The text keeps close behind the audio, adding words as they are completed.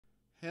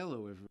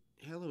Hello,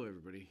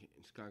 everybody.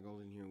 It's Scott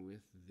Golden here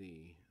with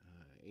the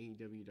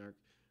AEW Dark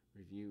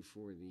review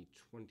for the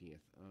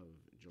 20th of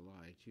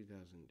July,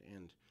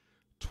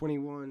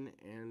 2021.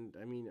 And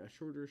I mean, a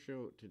shorter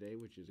show today,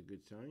 which is a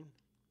good sign.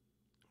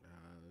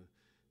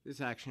 This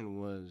action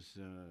was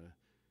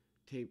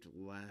taped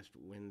last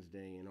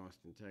Wednesday in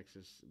Austin,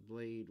 Texas.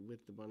 Blade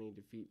with the Bunny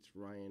defeats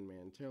Ryan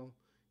Mantell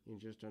in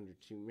just under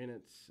 2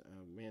 minutes.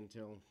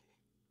 Mantell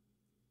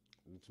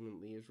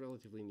ultimately is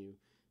relatively new.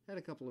 Had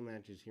a couple of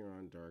matches here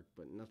on Dark,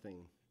 but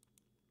nothing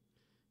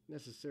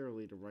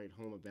necessarily to write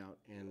home about,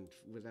 and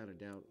without a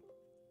doubt,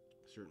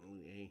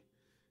 certainly a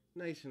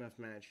nice enough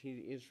match. He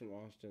is from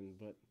Austin,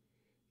 but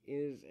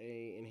is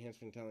a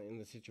enhancement talent in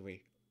the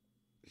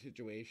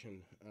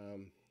situation.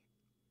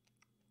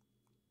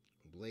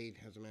 Blade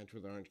has a match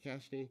with Orange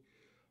Cassidy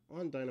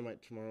on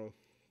Dynamite tomorrow.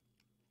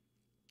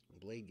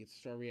 Blade gets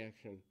star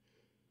reaction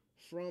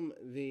from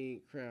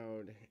the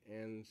crowd,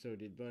 and so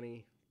did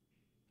Bunny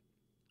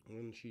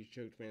when she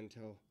choked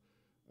Mantell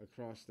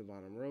across the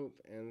bottom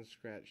rope and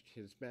scratched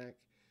his back.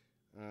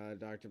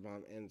 Dr.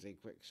 Bomb ends a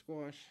quick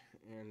squash,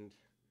 and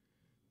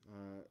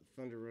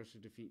Thunder Rosa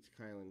defeats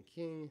Kylan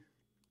King.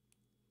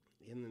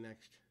 In the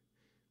next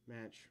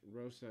match,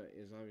 Rosa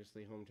is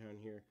obviously hometown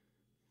here.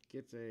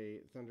 Gets a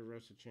Thunder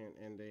Rosa chant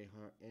and a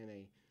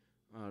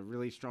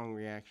really strong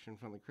reaction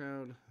from the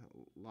crowd.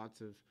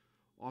 Lots of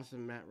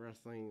awesome mat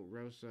wrestling.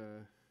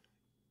 Rosa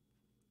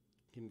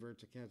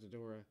converts a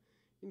Cazadora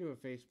into a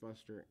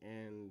facebuster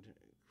and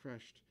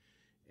crushed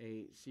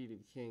a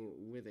seated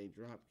King with a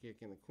drop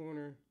kick in the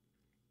corner.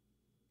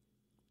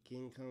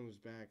 King comes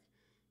back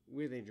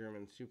with a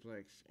German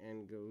suplex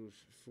and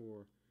goes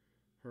for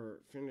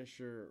her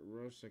finisher.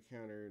 Rosa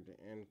countered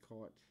and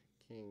caught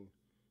King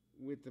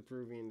with the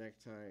Peruvian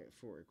necktie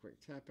for a quick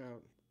tap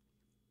out.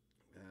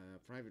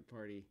 Private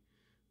Party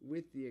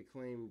with the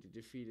Acclaimed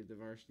defeated the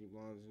Varsity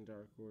Blondes in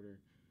Dark Order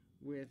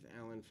with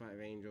Allen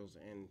 5 Angels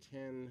and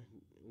 10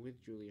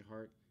 with Julia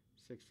Hart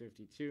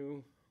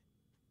 652.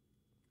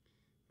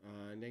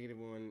 Negative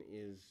One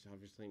is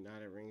obviously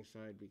not at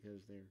ringside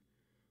because they're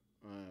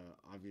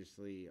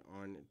obviously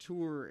on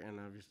tour, and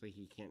obviously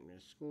he can't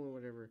miss school or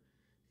whatever.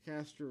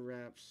 Castro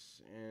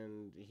raps,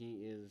 and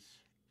he is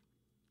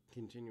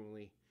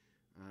continually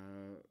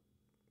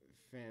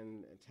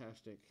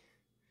fantastic.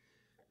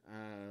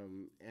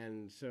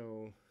 And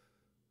so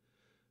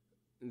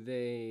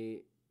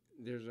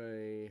there's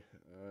a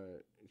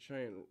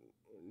giant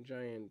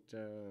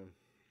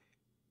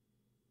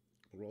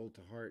roll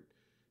to Hart,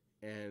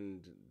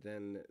 and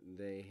then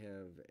they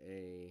have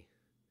a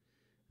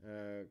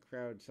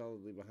crowd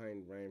solidly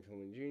behind Brian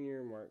Pillman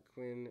Jr. Mark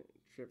Quinn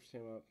trips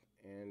him up,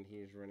 and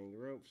he's running the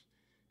ropes,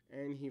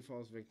 and he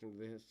falls victim to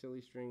the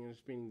silly string and a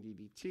spinning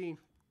DDT.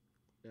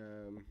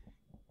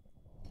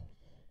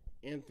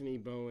 Anthony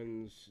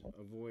Bowens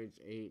avoids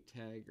a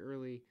tag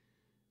early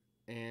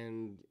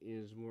and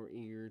is more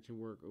eager to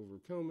work over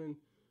Pillman.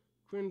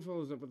 Quinn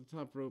follows up with the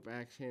top rope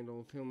axe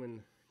handle.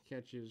 Pillman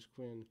catches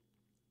Quinn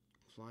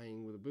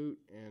flying with a boot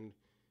and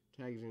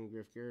tags in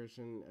Griff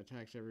Garrison,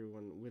 attacks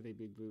everyone with a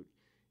big boot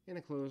and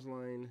a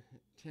clothesline.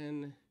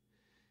 10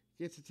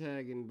 gets a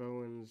tag in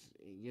Bowens,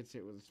 gets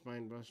it with a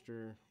spine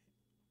buster,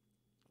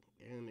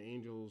 and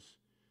Angels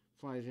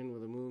flies in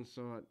with a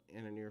moonsault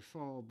and a near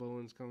fall.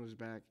 Bowens comes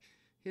back,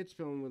 hits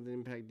Pillman with an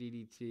impact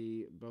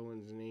DDT.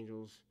 Bowens and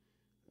Angels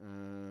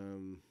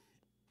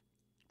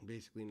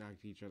basically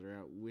knocked each other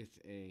out with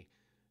a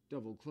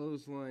double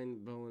clothesline.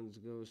 Bowens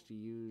goes to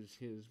use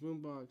his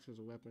boombox as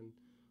a weapon.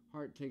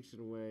 Hart takes it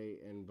away,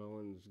 and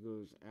Bowens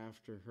goes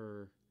after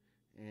her,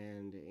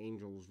 and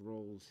Angels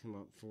rolls him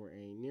up for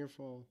a near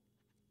fall.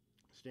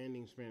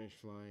 Standing Spanish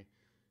Fly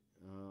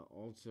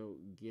also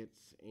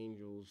gets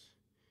Angels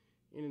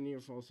in a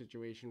near fall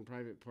situation.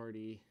 Private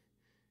Party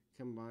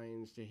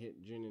combines to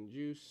hit Gin and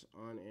Juice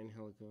on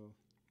Angelico,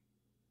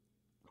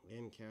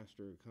 and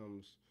Castor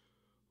comes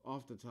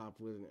off the top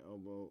with an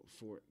elbow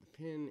for the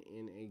pin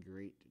in a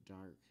great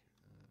Dark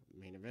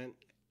main event.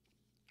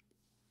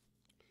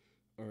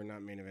 Or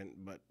not main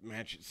event, but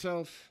match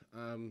itself.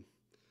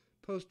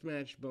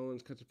 Post-match,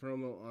 Bowens cuts a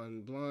promo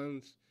on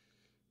Blondes.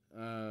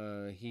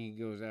 He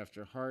goes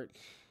after Hart,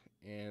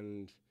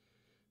 and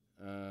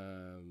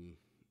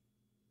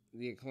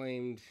the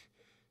Acclaimed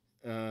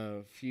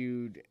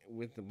feud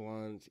with the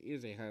Blondes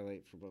is a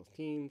highlight for both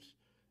teams.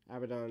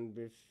 Abaddon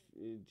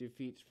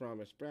defeats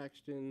Promise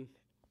Braxton.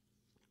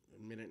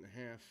 A minute and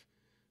a half.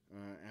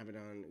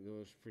 Abaddon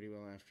goes pretty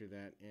well after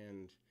that,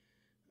 and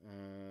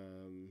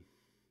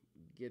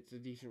gets a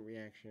decent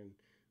reaction.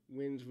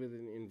 Wins with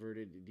an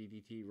inverted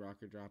DDT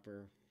rocker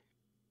dropper.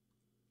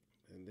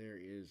 And there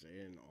is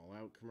an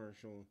all-out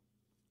commercial.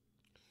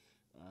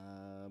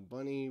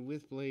 Bunny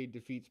with Blade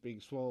defeats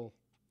Big Swole.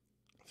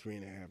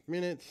 3.5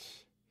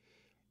 minutes.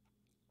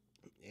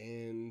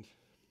 And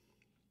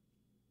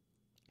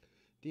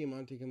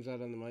Diamante comes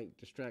out on the mic,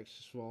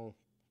 distracts Swole,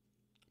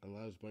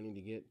 allows Bunny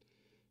to get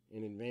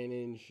an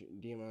advantage.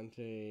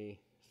 Diamante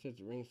sits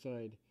at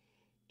ringside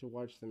to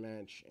watch the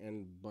match,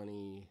 and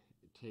Bunny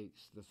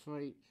takes the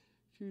fight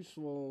to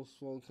Swole.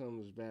 Swole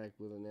comes back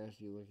with a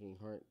nasty looking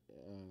heart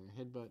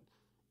headbutt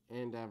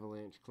and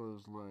avalanche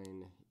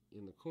clothesline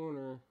in the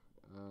corner.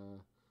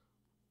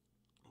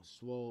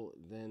 Swole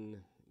then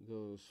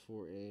goes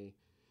for a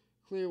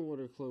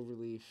Clearwater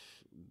Cloverleaf.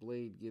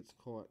 Blade gets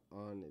caught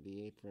on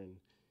the apron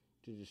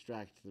to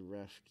distract the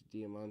ref.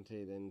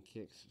 Diamante then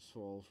kicks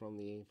Swole from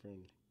the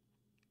apron,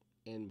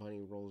 and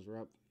Bunny rolls her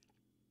up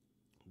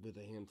with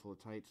a handful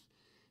of tights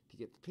to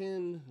get the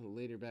pin.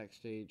 Later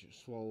backstage,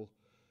 Swole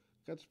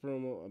cuts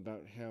promo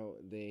about how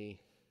they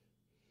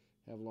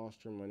have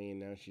lost her money and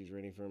now she's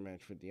ready for a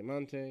match with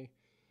Diamante.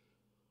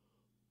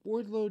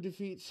 Wardlow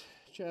defeats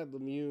Chad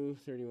Lemieux,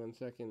 31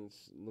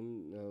 seconds.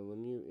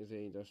 Lemieux is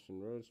a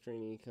Dustin Rhodes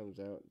trainee, comes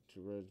out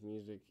to Rhodes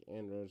music,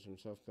 and Rhodes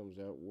himself comes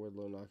out.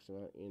 Wardlow knocks him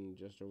out in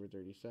just over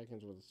 30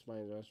 seconds with a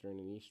spinebuster and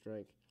a knee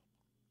strike.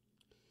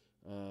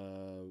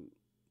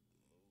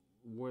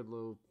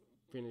 Wardlow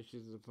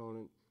finishes his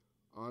opponent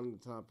on the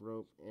top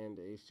rope and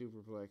a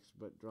superplex,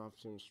 but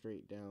drops him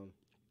straight down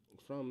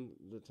from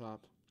the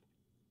top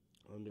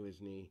onto his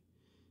knee.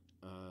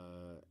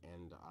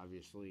 And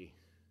obviously,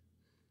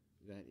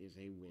 that is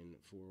a win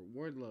for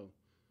Wardlow.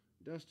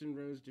 Dustin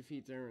Rhodes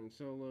defeats Aaron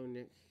Solo,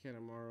 Nick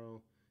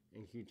Katamaro,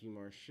 and QT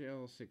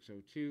Marshall,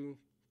 6:02.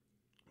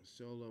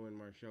 Solo and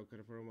Marshall cut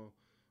a promo.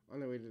 On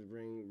their way to the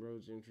ring,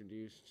 Rhodes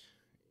introduced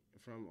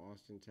from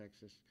Austin,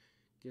 Texas.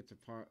 Gets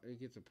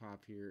a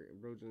pop here.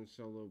 Rhodes and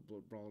Solo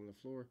brawl on the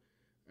floor,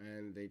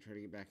 and they try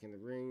to get back in the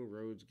ring.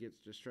 Rhodes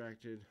gets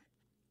distracted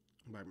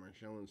by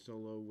Marshall, and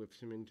Solo whips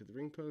him into the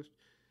ring post.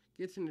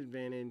 Gets an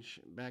advantage.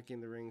 Back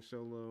in the ring,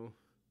 Solo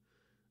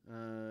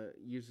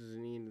uses a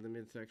knee into the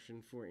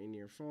midsection for a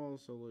near fall.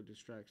 Solo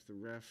distracts the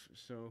ref,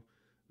 so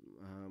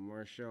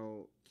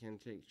Marshall can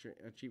take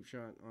a cheap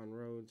shot on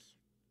Rhodes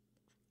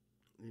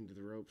into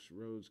the ropes.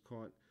 Rhodes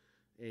caught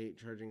a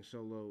charging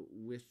Solo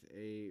with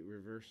a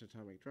reverse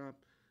atomic drop,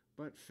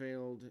 but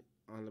failed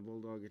on the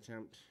Bulldog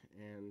attempt,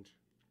 and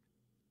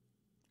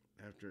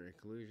after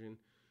a collision,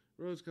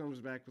 Rhodes comes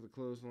back with a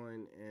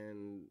clothesline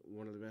and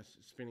one of the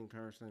best spinning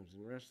power slams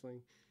in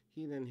wrestling.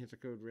 He then hits a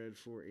code red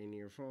for a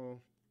near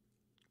fall.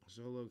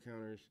 Solo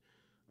counters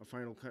a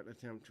final cut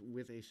attempt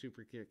with a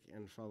super kick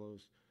and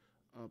follows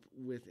up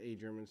with a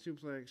German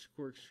suplex.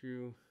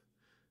 Corkscrew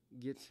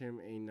gets him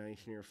a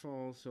nice near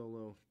fall.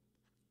 Solo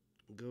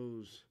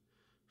goes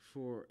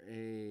for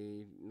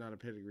a, not a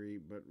pedigree,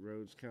 but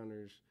Rhodes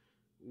counters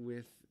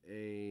with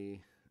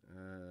a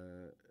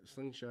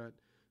slingshot.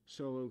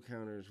 Solo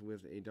counters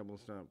with a double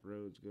stomp.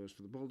 Rhodes goes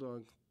for the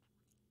Bulldog.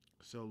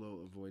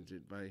 Solo avoids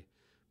it by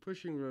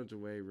pushing Rhodes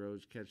away.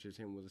 Rhodes catches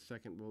him with a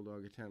second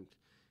Bulldog attempt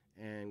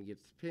and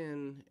gets the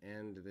pin,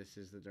 and this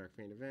is the Dark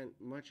Main Event.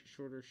 Much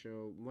shorter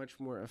show, much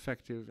more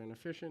effective and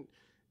efficient,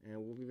 and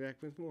we'll be back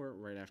with more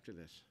right after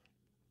this.